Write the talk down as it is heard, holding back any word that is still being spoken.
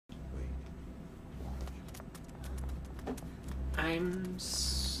I'm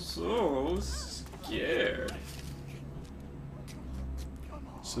so scared.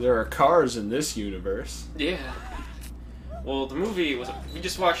 So there are cars in this universe. Yeah. Well, the movie was... We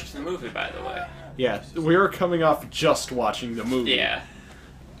just watched the movie, by the way. Yeah, we were coming off just watching the movie. Yeah.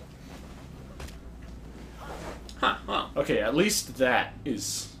 Huh, well. Okay, at least that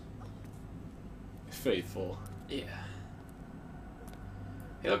is faithful. Yeah.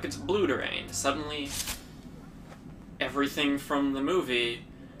 Hey, look, it's Bloodrayne. Suddenly, everything from the movie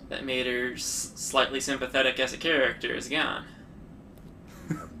that made her slightly sympathetic as a character is gone.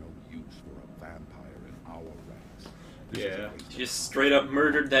 We have no use for a vampire in our ranks. Yeah. She just straight up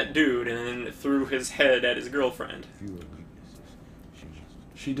murdered that dude and then threw his head at his girlfriend. Fewer weaknesses.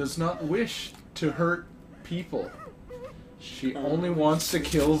 She does not wish to hurt people. She only wants to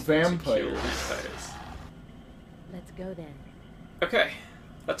kill vampires. Let's go then. Okay,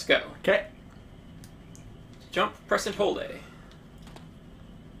 let's go. Okay. Jump, press and hold A.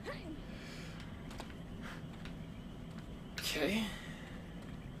 Okay.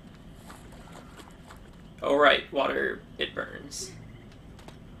 Oh right, water, it burns.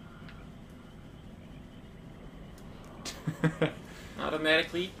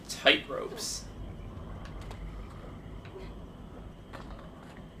 Automatically tight ropes.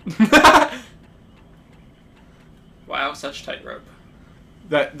 Wow, such tightrope.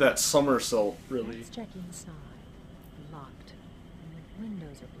 That somersault really. Let's check inside. Locked. And the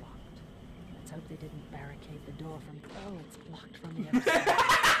windows are blocked. Let's hope they didn't barricade the door from... Oh, it's blocked from the other side.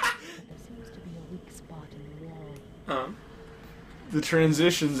 But there seems to be a weak spot in the wall. The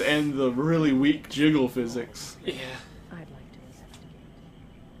transitions and the really weak jiggle physics. Yeah. I'd like to investigate.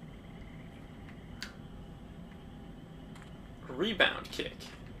 Rebound kick.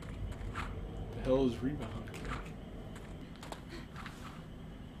 The hell is rebound?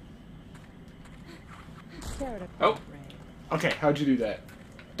 Oh. Okay, how'd you do that?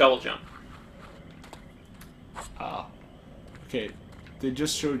 Double jump. Ah. Okay, they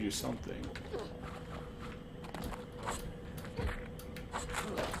just showed you something.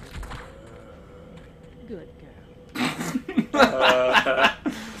 Good girl.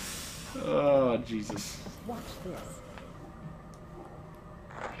 Oh, Jesus. Watch this.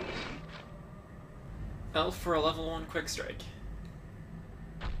 L for a level 1 quick strike.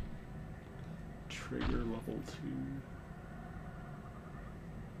 Trigger level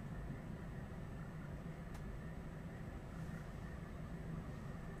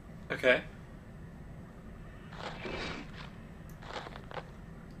 2. Okay.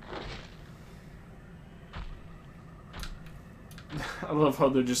 I love how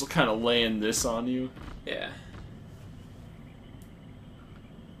they're just kind of laying this on you. Yeah.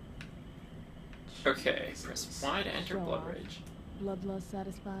 Okay, press Y to enter Blood Rage. Blood loss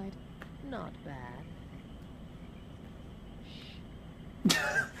satisfied? Not bad.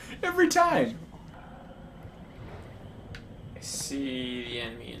 Every time. I see the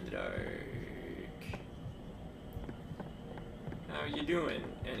enemy in the dark. How you doing,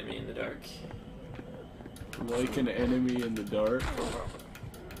 enemy in the dark? Like an enemy in the dark.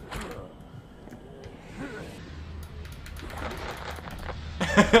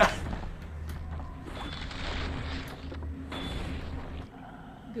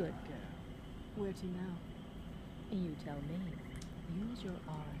 Good girl. Where to now? You tell me. Use your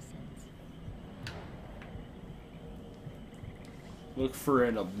aura sense. Look for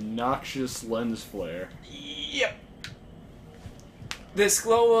an obnoxious lens flare. Yep. This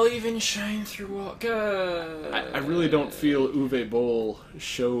glow will even shine through all. Good. I really don't feel Uwe Boll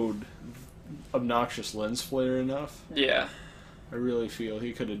showed obnoxious lens flare enough. Yeah. I really feel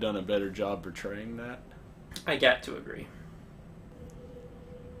he could have done a better job portraying that. I got to agree.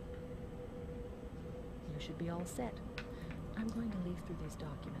 You should be all set. I'm going to leaf through these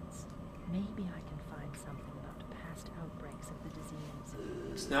documents. Maybe I can find something about past outbreaks of the disease.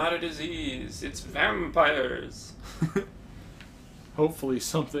 It's not a disease. It's vampires. Hopefully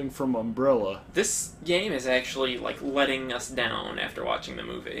something from Umbrella. This game is actually, like, letting us down after watching the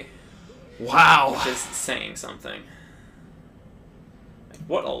movie. Wow! Which is saying something. Like,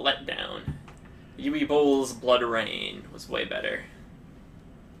 what a letdown. Uwe Boll's Bloodrayne was way better.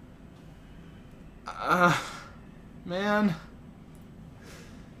 Man.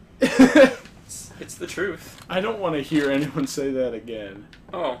 It's the truth. I don't want to hear anyone say that again.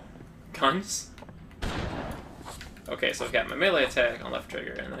 Oh. Guns? Okay, so I've got my melee attack on left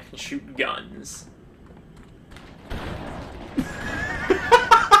trigger, and I can shoot guns.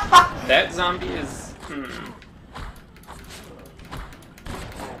 That zombie is...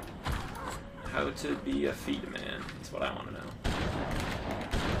 How to be a feed man is what I want to know.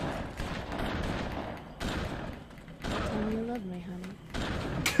 Tell me you love me.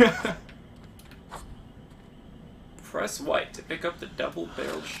 Press white to pick up the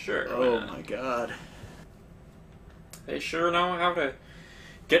double-barreled shirt. Oh my god. They sure know how to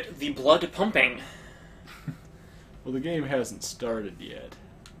get the blood pumping. Well, the game hasn't started yet.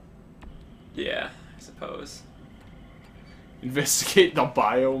 Yeah, I suppose. Investigate the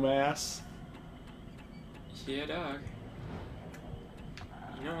biomass. Yeah, dog.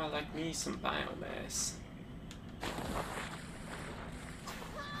 You know I like me some biomass.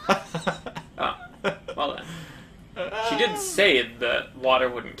 Oh, well then. She did say that water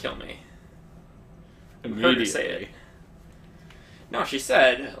wouldn't kill me. Heard her say it. No, she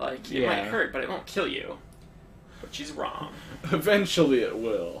said, like, it might hurt, but it won't kill you. But she's wrong. Eventually it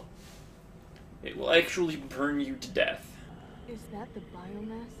will. It will actually burn you to death. Is that the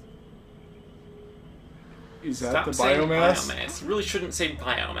biomass? Is that Stop the saying biomass? biomass. You really shouldn't say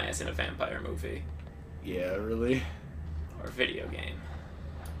biomass in a vampire movie. Yeah, really? Or video game.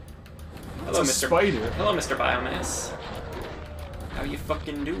 It's a spider. Hello, Mr. Biomass. How you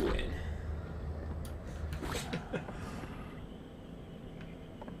fucking doing?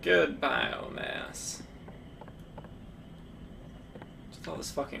 Good biomass. Just all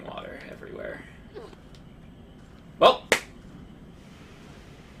this fucking water everywhere. Well.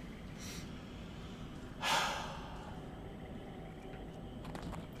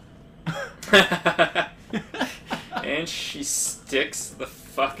 And she sticks the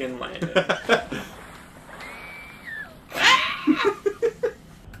fucking landing. I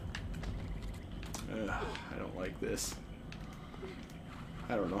don't like this.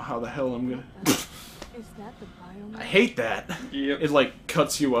 I don't know how the hell I'm gonna... Is that the biomass? I hate that. Yep. It, like,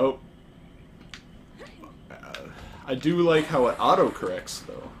 cuts you out. I do like how it auto-corrects,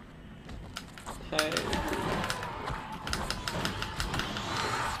 though. Hey.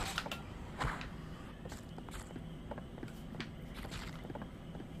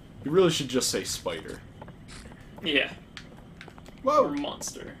 You really should just say spider. Yeah. Whoa! Or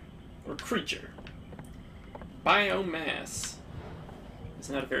monster. Or creature. Biomass. It's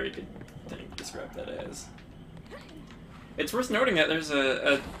not a very good thing to describe that as. It's worth noting that there's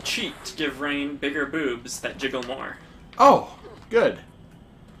a cheat to give Rain bigger boobs that jiggle more. Oh! Good.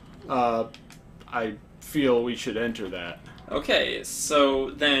 I feel we should enter that. Okay, so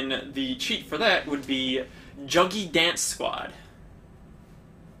then the cheat for that would be Juggy Dance Squad.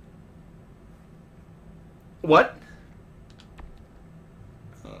 What?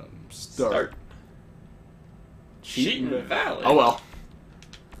 Start. Cheatin' Valley. Oh well.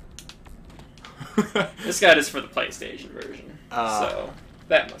 This guide is for the PlayStation version, so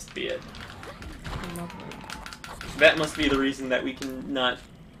that must be it. That must be the reason that we can not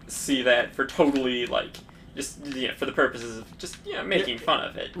see that for totally, like, just, for the purposes of just, making fun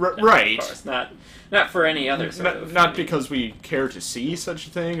of it. Right. Of course, not for any other sort of... Not because we care to see such a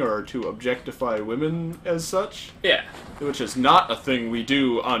thing, or to objectify women as such. Yeah. Which is not a thing we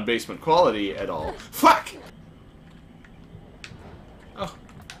do on Basement Quality at all. Fuck! Oh.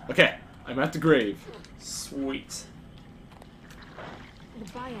 Okay, I'm at the grave. Sweet. The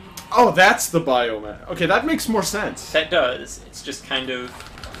biomass. Oh, that's the biomass. Okay, that makes more sense. That does. It's just kind of...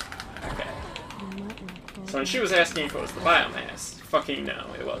 Okay. So when she was asking if it was the biomass, fucking no,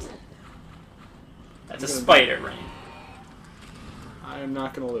 it wasn't. That's a spider, Rain. I am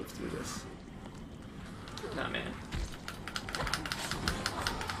not gonna live through this. Nah, man.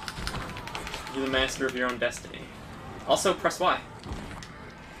 You're the master of your own destiny. Also, press Y.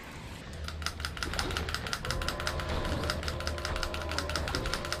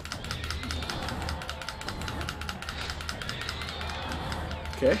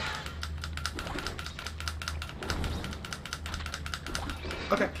 Okay.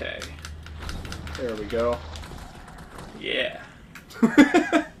 Okay. Okay. There we go. Yeah.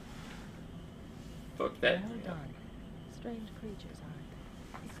 Fuck that. Well done. Strange creatures, aren't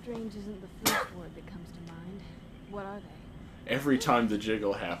they? Strange isn't the first word that comes to mind. What are they? Every time the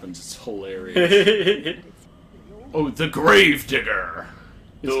jiggle happens, it's hilarious. It's Oh, the Grave Digger!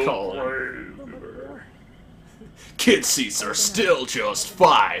 It's called. Kid seats are still just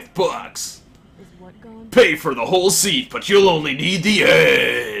 $5. Is what going? Pay for the whole seat, but you'll only need the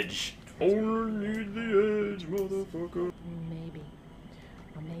edge. Only need the edge, motherfucker. Maybe.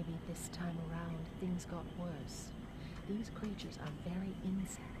 Or maybe this time around things got worse. These creatures are very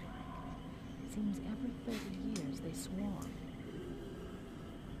insect-like. Seems every 30 years they swarm.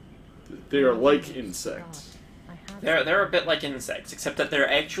 They are like insects. They're a bit like insects, except that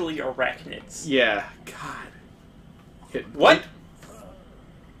they're actually arachnids. Yeah. God. What?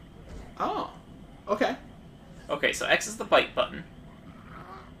 Oh. Okay. Okay, so X is the bite button.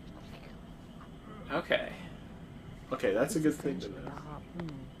 Okay. Okay, that's a good thing to know.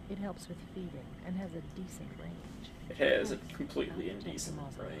 It helps with feeding and has a decent range. It has a completely indecent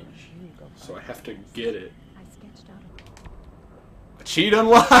range. So I have to get it. I sketched out a Cheat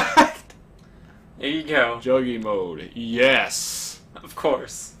unlocked! There you go. Juggy mode. Yes! Of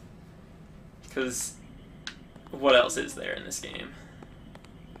course. Because what else is there in this game?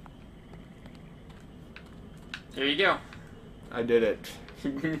 There you go. I did it.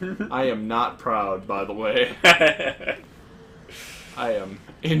 I am not proud, by the way. I am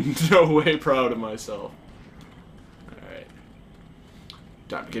in no way proud of myself. Alright.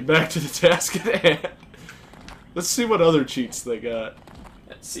 Time to get back to the task at hand. Let's see what other cheats they got.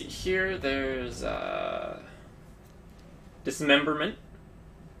 Let's see, here there's dismemberment.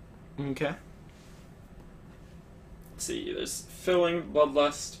 Okay. Let's see, there's filling,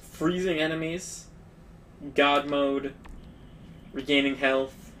 bloodlust, freezing enemies, god mode, regaining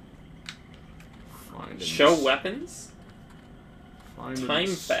health, show weapons, time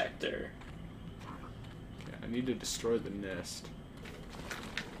factor. Okay, I need to destroy the nest.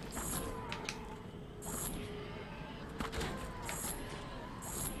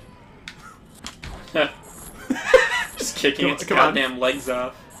 Just kicking its goddamn legs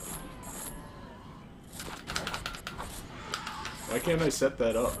off. Why can't I set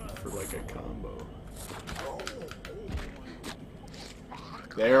that up for like a combo?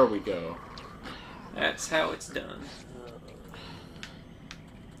 There we go. That's how it's done.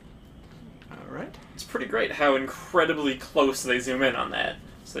 Alright. It's pretty great how incredibly close they zoom in on that,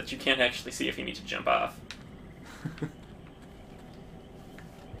 so that you can't actually see if you need to jump off.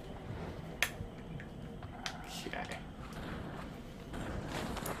 Okay.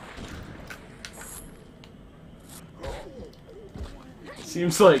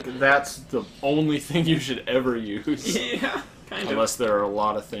 Seems like that's the only thing you should ever use. Yeah, kind of. Unless there are a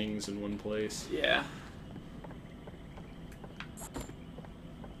lot of things in one place. Yeah.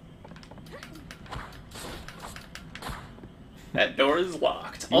 That door is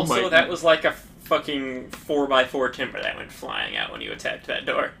locked. Also, that was like a fucking 4x4 timber that went flying out when you attacked that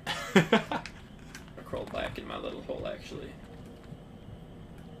door. I crawled back in my little hole, actually.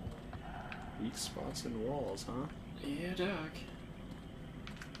 Weak spots and walls, huh? Yeah, Doc.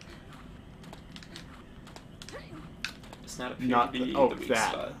 It's not appear to be the weak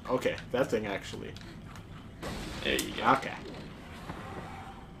spot. Okay, that thing actually. There you go. Okay.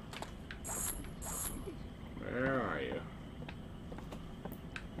 Where are you?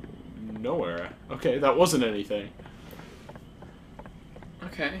 Nowhere. Okay, that wasn't anything.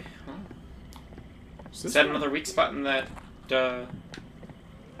 Okay, well. Is Is that another weak spot in that, in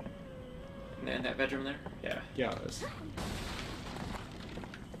that bedroom there? Yeah. Yeah, it is.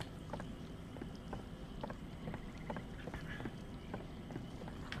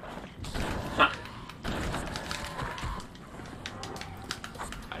 Huh.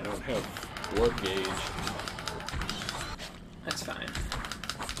 I don't have blood gauge. That's fine.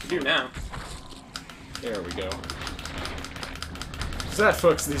 You do now. There we go. So that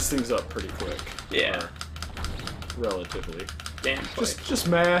fucks these things up pretty quick. Yeah. Relatively. Damn quick. Just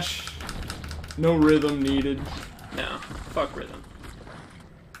mash. No rhythm needed. No. Fuck rhythm.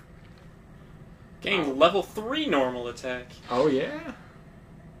 Gained level 3 normal attack. Oh yeah?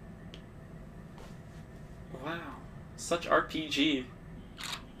 Wow. Such RPG.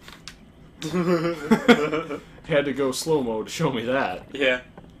 Had to go slow-mo to show me that. Yeah.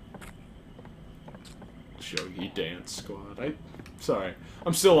 Juggy Dance Squad. Sorry.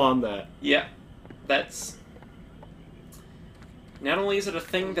 I'm still on that. Yeah. That's... Not only is it a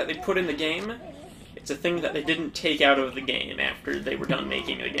thing that they put in the game, it's a thing that they didn't take out of the game after they were done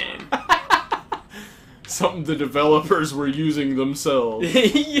making the game. Something the developers were using themselves.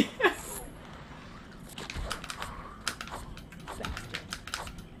 Yeah.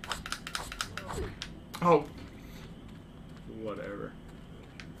 Oh. Whatever.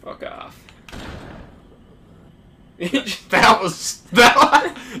 Fuck off. that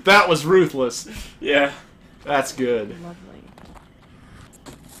was ruthless. Yeah. That's good. Lovely.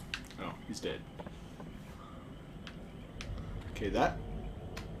 Oh, he's dead. Okay, that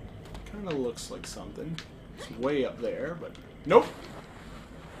kind of looks like something. It's way up there, but nope.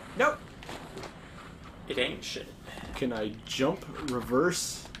 Nope. It ain't shit. Can I jump,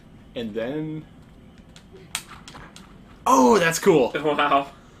 reverse, and then... Oh, that's cool. Wow.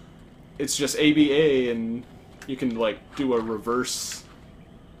 It's just ABA, and you can, like, do a reverse.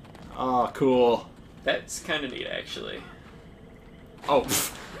 Ah, cool. That's kind of neat, actually. Oh,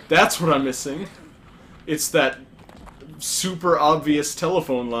 that's what I'm missing. It's that super obvious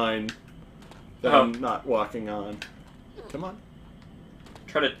telephone line that I'm not walking on. Come on.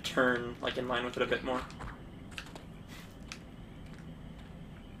 Try to turn, like, in line with it a bit more.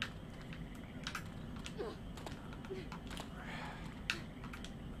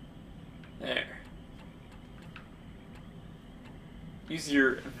 Use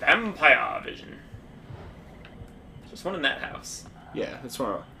your vampire vision. Just one in that house. Yeah, that's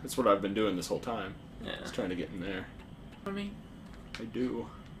what I've been doing this whole time. Yeah. Just trying to get in there. I mean, I do.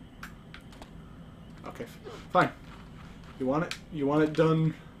 Okay, fine. You want it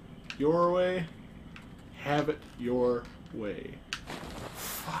done your way? Have it your way.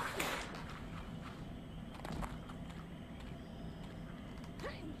 Fuck.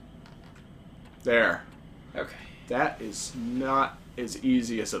 There. okay. That is not as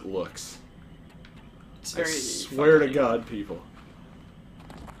easy as it looks. It's I very swear to funny. God, people.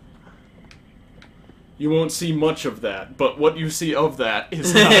 You won't see much of that, but what you see of that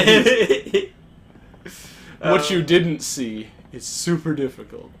is not easy. What you didn't see is super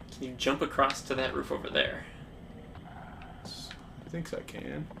difficult. Can you jump across to that roof over there? I think I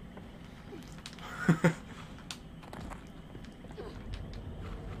can.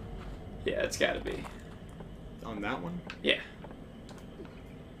 Yeah, it's gotta be. On that one? Yeah.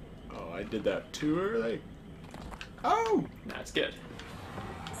 Oh, I did that too early. Oh! No, it's good.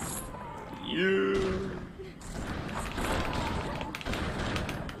 You.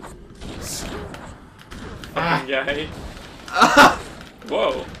 Ah. Guy. Ah!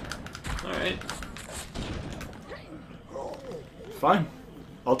 Whoa. Alright. Fine.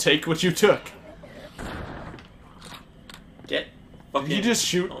 I'll take what you took. Get Did fucking. you just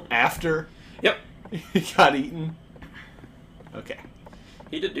shoot home. after Yep. he got eaten? Okay.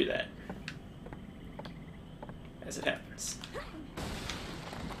 He did do that. As it happens.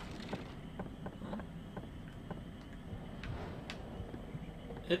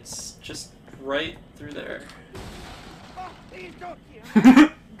 It's just right through there.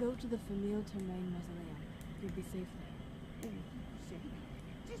 Go to the Familial Terrain Mausoleum. You'll be safe there.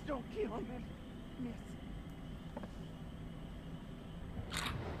 Just don't kill me, miss.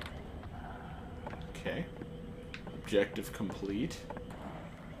 Okay. Objective complete.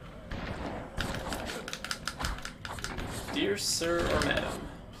 Dear sir or madam,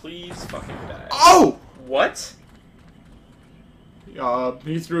 please fucking die. Oh! What?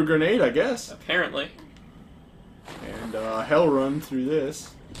 He threw a grenade, I guess. Apparently. And hell run through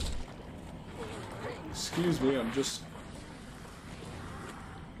this. Excuse me, I'm just...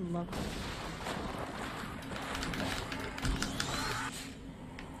 Love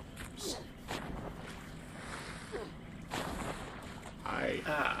I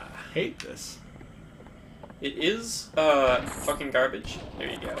Ah. hate this. It is, fucking garbage. There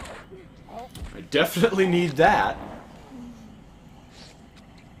you go. I definitely need that.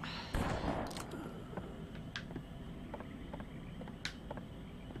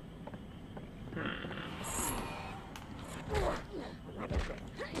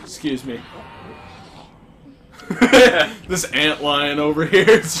 Excuse me. This antlion over here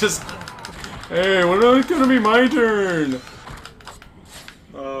is just... Hey, when is it gonna be my turn?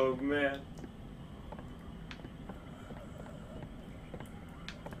 Oh, man.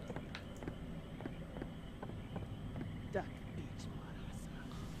 That bitch,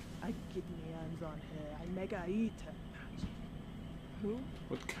 Marasa. I get my hands on her. I make her eat her. Who?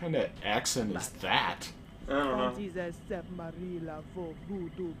 What kind of accent is that? I don't know. Aunties accept Marilla for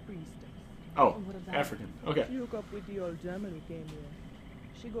voodoo priestess. Oh, What of that? African. Okay. She hooked up with the old German who came here.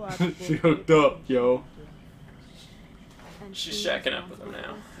 She go out to She hooked up, yo. And She's she's shacking up with him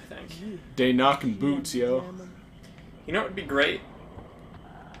responsible now, for I think. They knocking boots, yo. You know what would be great?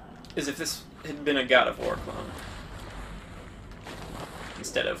 Is if this had been a God of War clone.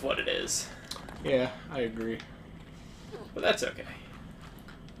 Instead of what it is. Yeah, I agree. But that's okay.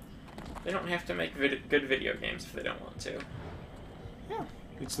 They don't have to make good video games if they don't want to. Yeah,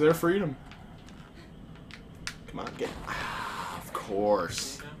 it's their freedom. Come on, get... Of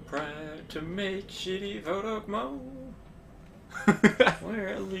course. I'm proud to make shitty Vodogmo, where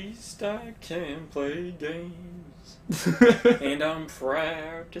at least I can play games. And I'm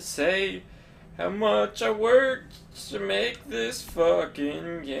proud to say how much I worked to make this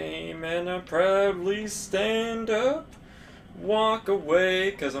fucking game. And I proudly stand up, walk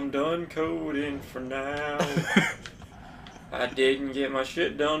away, 'cause I'm done coding for now. I didn't get my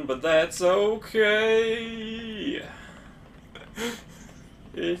shit done, but that's okay.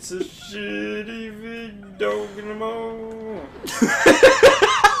 It's a shitty Vodogmo.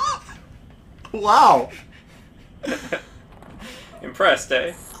 Wow. Impressed,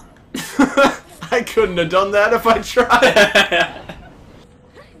 eh? I couldn't have done that if I tried.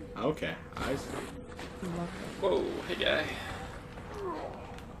 Okay, I see. Whoa, hey guy.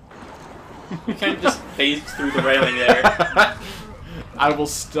 You kind of just phased through the railing there. I will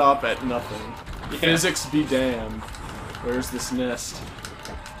stop at nothing. Yeah. Physics be damned. Where's this nest?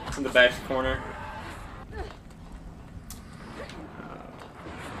 It's in the back corner.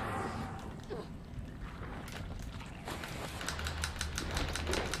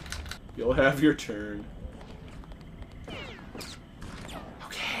 You'll have your turn.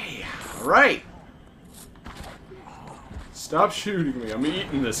 Okay, alright. Stop shooting me. I'm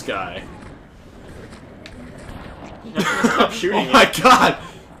eating this guy. Stop shooting Oh my god!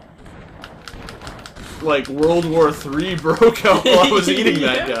 Like World War III broke out while I was eating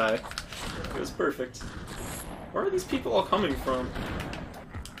that guy. It was perfect. Where are these people all coming from?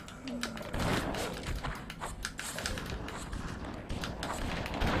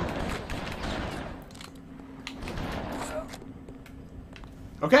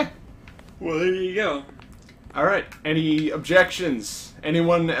 Okay. Well, there you go. Alright. Any objections?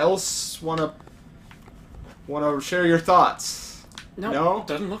 Anyone else wanna share your thoughts? Nope, No?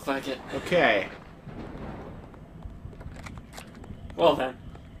 Doesn't look like it. Okay. Well then.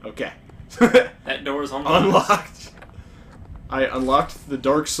 Okay. That door is unlocked. Unlocked. I unlocked the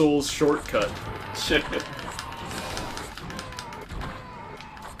Dark Souls shortcut. Shit.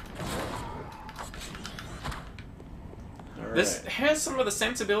 Alright. This has some of the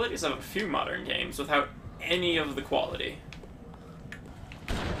sensibilities of a few modern games without any of the quality.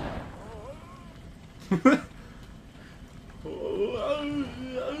 I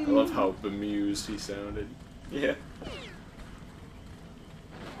love how bemused he sounded. Yeah.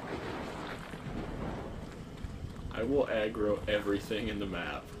 I will aggro everything in the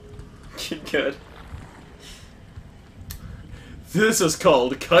map. Good. This is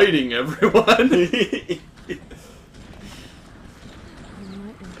called kiting, everyone! You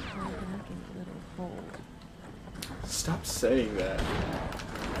might just fall back in a little hole. Stop saying that.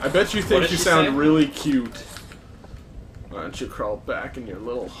 I bet you What think did you she sound say? really cute. Why don't you crawl back in your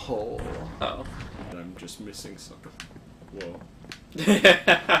little hole? Oh. And I'm just missing something. Whoa.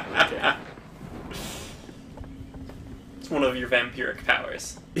 Okay. It's one of your vampiric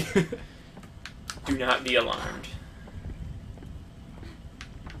powers. Do not be alarmed.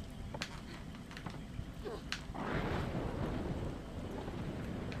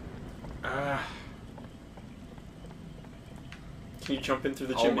 Ah. Can you jump in through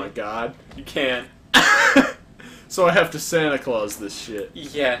the Oh chimney? my god. You can. So I have to Santa Claus this shit.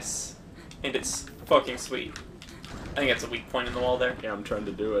 Yes. And it's fucking sweet. I think that's a weak point in the wall there. Yeah, I'm trying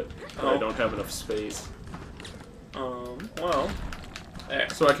to do it, but Oh. I don't have enough space. Well. There.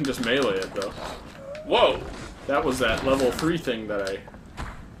 So I can just melee it, though. Whoa! That was that level 3 thing that I...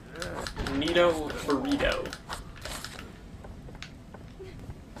 Neato burrito.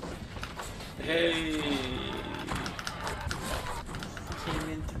 Hey! Came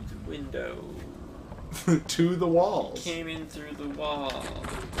in through the window. to the walls. Came in through the wall.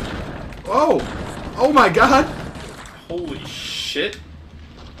 Oh! Oh my god! Holy shit.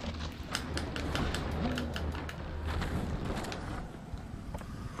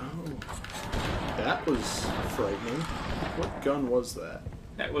 Oh. That was frightening. What gun was that?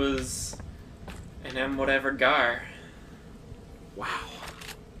 That was an M whatever gar. Wow.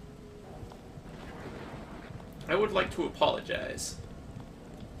 I would like to apologize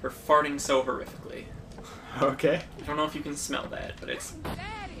for farting so horrifically. Okay. I don't know if you can smell that, but it's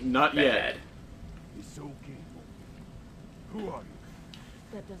Not bad. yet. It's okay. Who are you?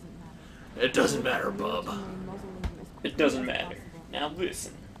 That doesn't matter. It doesn't matter, bub. It doesn't matter. Now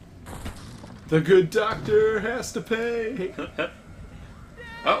listen. The good doctor has to pay.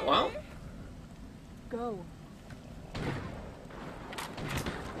 Oh, well. Go.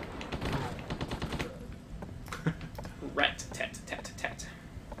 Rat tat tat tat.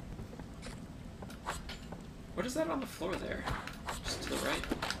 What is that on the floor there? Just to the right?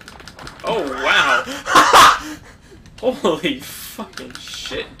 Oh, wow! Holy fucking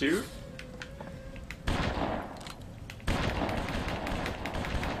shit, dude.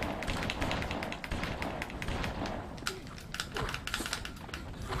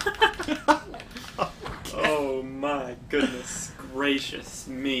 Oh my goodness gracious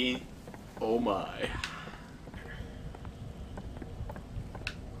me. Oh my.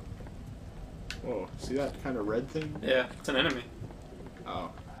 Whoa, see that kind of red thing? Yeah, it's an enemy,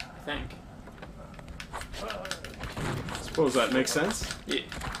 Oh. I think. Suppose that makes sense. Yeah.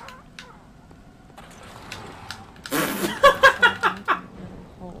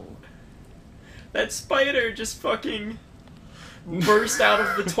 That spider just fucking burst out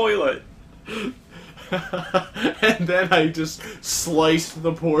of the toilet. And then I just sliced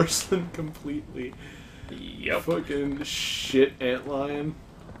the porcelain completely. Yep. Fucking shit, antlion.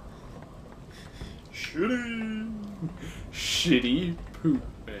 Shitty. Shitty poop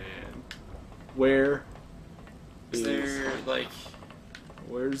man. Where Is there, like...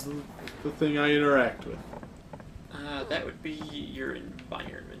 Where's the thing I interact with? that would be your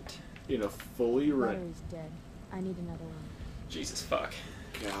environment. In a fully red... Battery's dead. I need another one. Jesus fuck.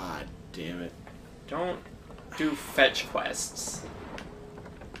 God damn it. Don't do fetch quests.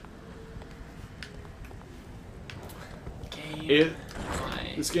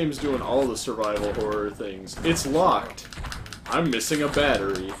 This game's doing all the survival horror things. It's locked. I'm missing a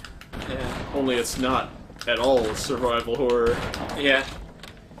battery. Yeah. Only it's not at all survival horror. Yeah.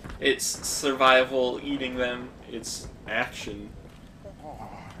 It's survival eating them. It's action.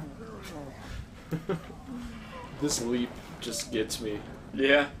 This leap just gets me.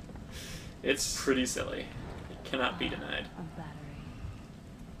 Yeah. It's pretty silly. It cannot be denied. A battery.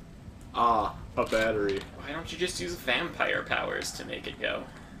 Ah, a battery. Why don't you just use vampire powers to make it go?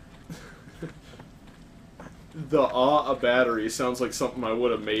 The a battery sounds like something I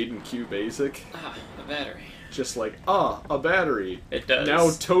would have made in QBasic. Ah, a battery. Just like, a battery. It does. Now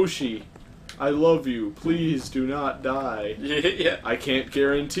Toshi, I love you. Please do not die. Yeah. I can't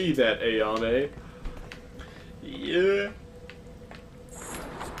guarantee that, Ayane. Yeah.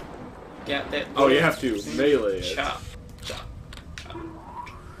 Got that. Oh, you have to melee it. Chop. Chop. Chop.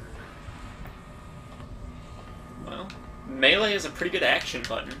 Well, melee is a pretty good action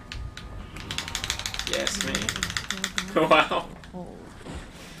button. Yes, me. Wow.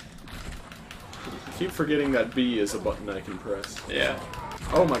 I keep forgetting that B is a button I can press. Yeah.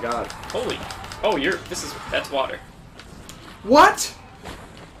 Oh my god. Holy. Oh, that's water. What?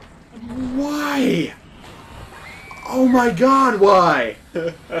 Why? Oh my god, why?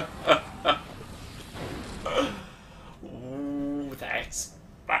 Ooh, that's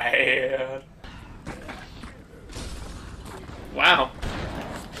bad. Wow.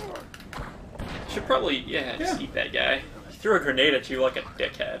 Should probably, just eat that guy. He threw a grenade at you like a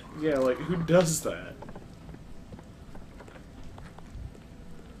dickhead. Yeah, like, who does that?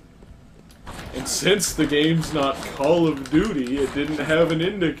 And since the game's not Call of Duty, it didn't have an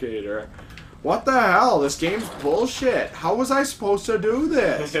indicator. What the hell? This game's bullshit. How was I supposed to do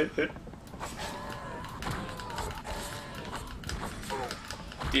this?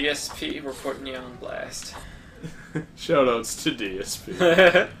 DSP, we're putting you on blast. Shoutouts to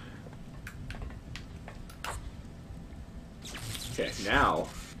DSP. Okay, now.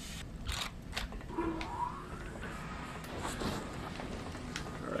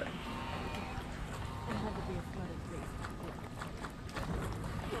 Alright.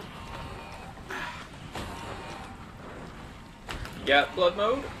 Got blood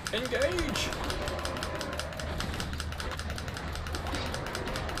mode? Engage!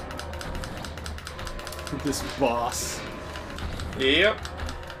 This boss. Yep.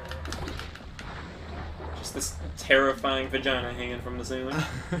 Just this terrifying vagina hanging from the ceiling.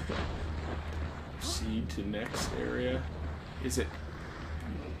 Proceed to next area. Is it?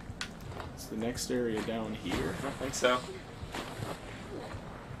 Is the next area down here? I don't think so.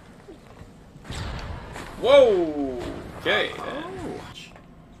 Whoa! Okay. Oh.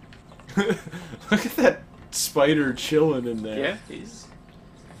 Look at that spider chilling in there. Yeah, he's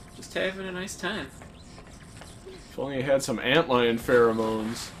just having a nice time. If only it had some antlion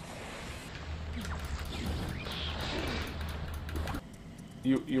pheromones.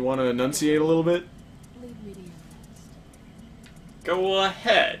 You want to enunciate a little bit? Go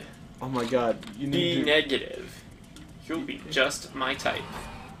ahead. Oh my god, you need Be negative. You'll be just my type.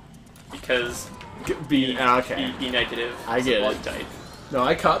 Because be okay. Be negative. I get blood it. Type. No,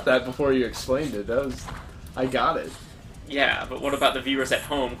 I caught that before you explained it. I got it. Yeah, but what about the viewers at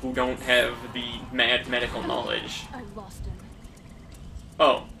home who don't have the mad medical knowledge? I lost him.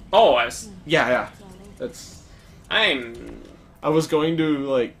 Oh, I was. Yeah. That's. I was going to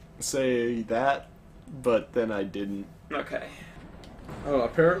like say that, but then I didn't. Okay. Oh,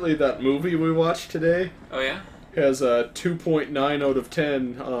 apparently that movie we watched today. Oh yeah. Has a 2.9 out of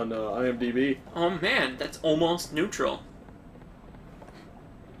 10 on IMDb. Oh man, that's almost neutral.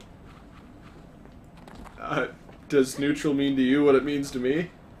 Does neutral mean to you what it means to me?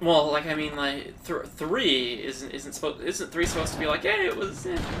 Well, like I mean, like 3 isn't 3 supposed to be like, yeah, it was.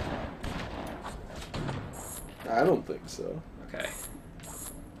 I don't think so. Okay.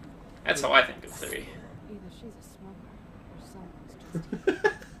 That's how I think of 3. Either she's a smuggler or someone's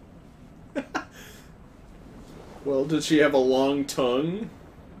twisted. Well, did she have a long tongue?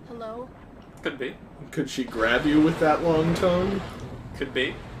 Hello? Could be. Could she grab you with that long tongue? Could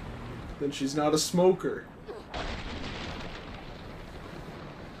be. Then she's not a smoker.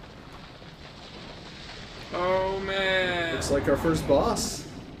 Oh man. Looks like our first boss.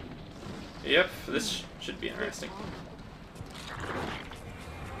 Yep, this should be interesting.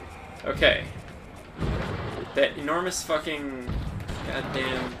 Okay. That enormous fucking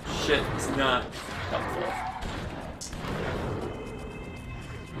goddamn shit is not helpful.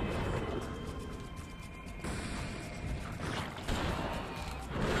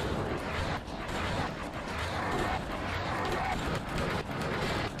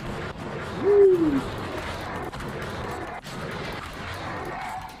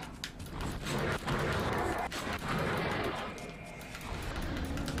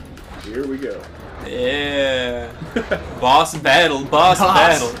 Here we go. Yeah. Boss battle, boss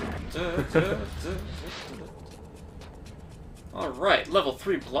battle. Alright, level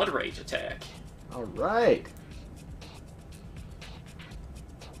 3 Blood Rage attack. Alright.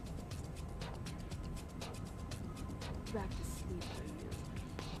 Back to sleep for you.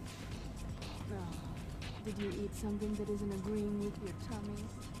 Oh, did you eat something that isn't agreeing with your tummy?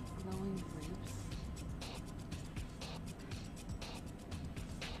 Glowing grapes?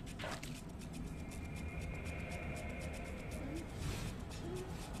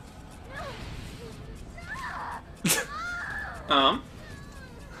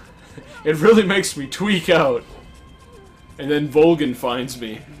 It really makes me tweak out. And then Volgan finds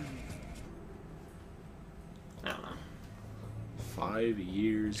me. I don't know. 5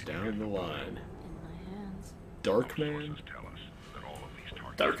 years down the line. In my hands. Dark Man?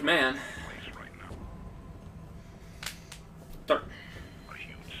 Dark Man. Dark. A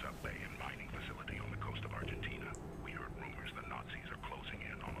huge subway and mining facility on the coast of Argentina. We heard rumors the Nazis are closing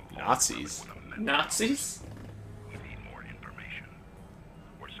in on a Nazis? Nazis? We need more information.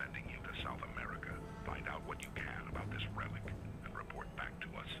 We're sending you to South America. Find out what you can about this relic and report back to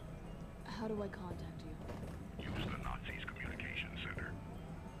us. How do I contact you? Use the Nazis' communication center.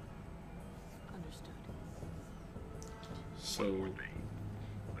 Understood. So...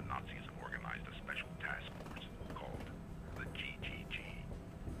 The Nazis have organized a special task force called the GGG,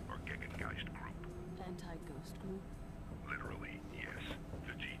 or Gegengeist Group. Anti-ghost group? Literally, yes.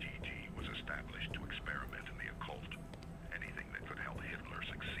 The GGG was established to experiment in the occult. Anything that could help Hitler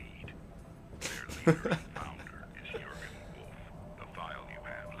succeed. Their leader and founder is Jürgen Wolf. The file you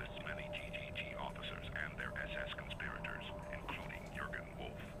have lists many GGG officers and their SS conspirators, including Jürgen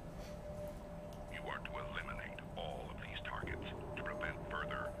Wolf. You are to eliminate all of these targets to prevent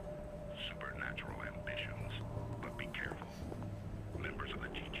further supernatural ambitions. But be careful. Members of the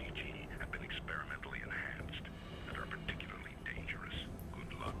GGG have been experimentally enhanced and are particularly dangerous.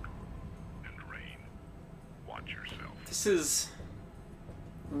 Good luck. And Rain, watch yourself. This is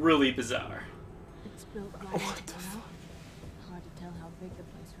really bizarre. It's built right What into the the fuck? Hard to tell how big the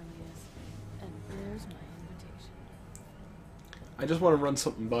place really is. And there's my invitation. I just want to run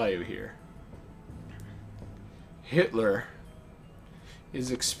something by you here. Hitler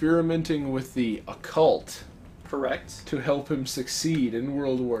is experimenting with the occult Correct. to help him succeed in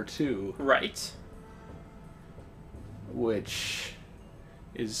World War II, Right. which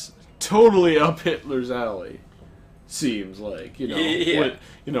is totally up Hitler's alley. Seems like, you know, Yeah. with,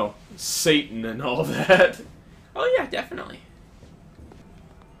 you know, Satan and all that. Oh yeah, definitely.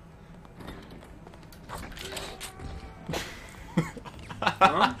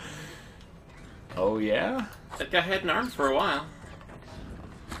 Huh? Oh yeah? That guy had an arm for a while.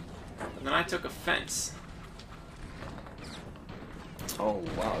 And then I took offense. Oh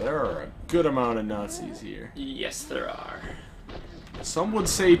wow, there are a good amount of Nazis here. Yes, there are. Some would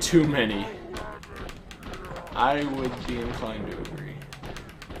say too many. I would be inclined to agree.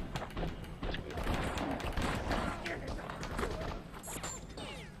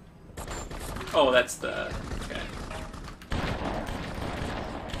 Oh, that's the... Okay.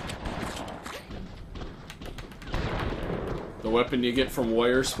 The weapon you get from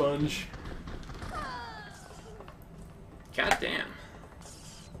Wire Sponge? God damn.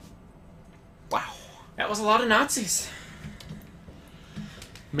 Wow. That was a lot of Nazis.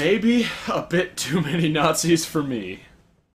 Maybe a bit too many Nazis for me.